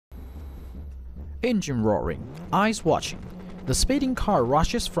Engine roaring, eyes watching. The speeding car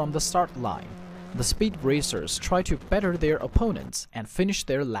rushes from the start line. The speed racers try to better their opponents and finish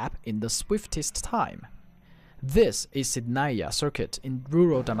their lap in the swiftest time. This is Sidnaya circuit in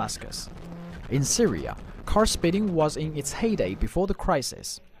rural Damascus. In Syria, car speeding was in its heyday before the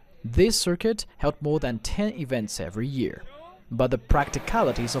crisis. This circuit held more than 10 events every year, but the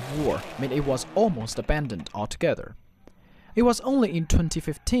practicalities of war meant it was almost abandoned altogether. It was only in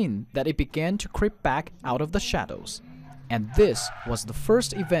 2015 that it began to creep back out of the shadows, and this was the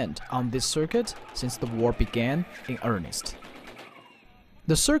first event on this circuit since the war began in earnest.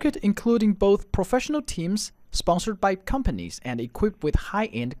 The circuit, including both professional teams sponsored by companies and equipped with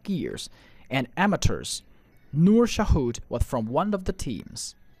high-end gears, and amateurs. Noor Shahood was from one of the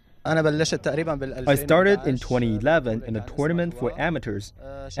teams. I started in 2011 in a tournament for amateurs,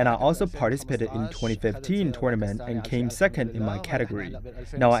 and I also participated in 2015 tournament and came second in my category.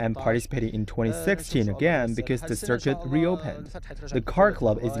 Now I am participating in 2016 again because the circuit reopened. The car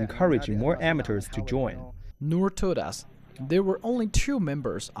club is encouraging more amateurs to join. Noor told us there were only 2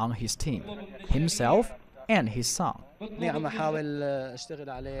 members on his team, himself and his son.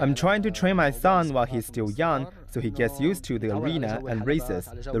 I'm trying to train my son while he's still young, so he gets used to the arena and races,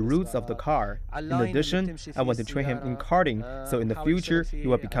 the routes of the car. In addition, I want to train him in karting, so in the future he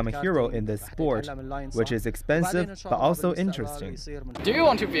will become a hero in this sport, which is expensive but also interesting. Do you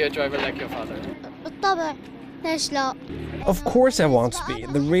want to be a driver like your father? Of course I want to be.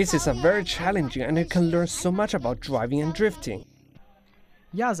 The races are very challenging and you can learn so much about driving and drifting.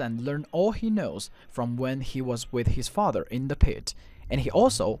 Yazan learned all he knows from when he was with his father in the pit, and he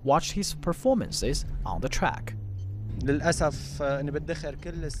also watched his performances on the track.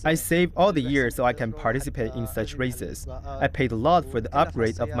 I saved all the years so I can participate in such races. I paid a lot for the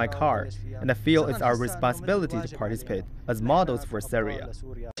upgrade of my car, and I feel it's our responsibility to participate as models for Syria.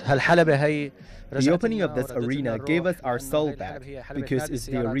 The opening of this arena gave us our soul back, because it's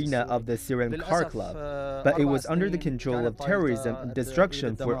the arena of the Syrian car club. But it was under the control of terrorism and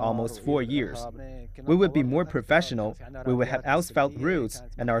destruction for almost 4 years. We would be more professional, we would have asphalt routes,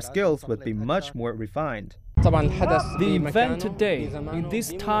 and our skills would be much more refined. The event today, in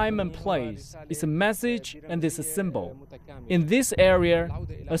this time and place, is a message and is a symbol. In this area,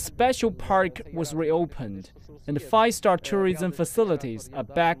 a special park was reopened, and 5-star tourism facilities are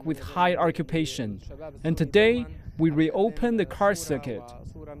back with high occupation. And today, we reopen the car circuit.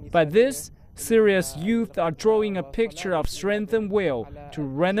 By this, Syria's youth are drawing a picture of strength and will to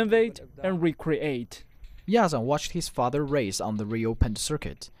renovate and recreate. Yazan watched his father race on the reopened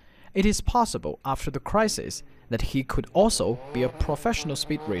circuit. It is possible after the crisis that he could also be a professional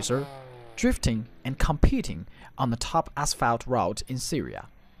speed racer, drifting and competing on the top asphalt route in Syria.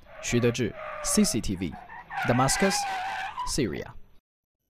 Xu Dezhi, CCTV, Damascus, Syria.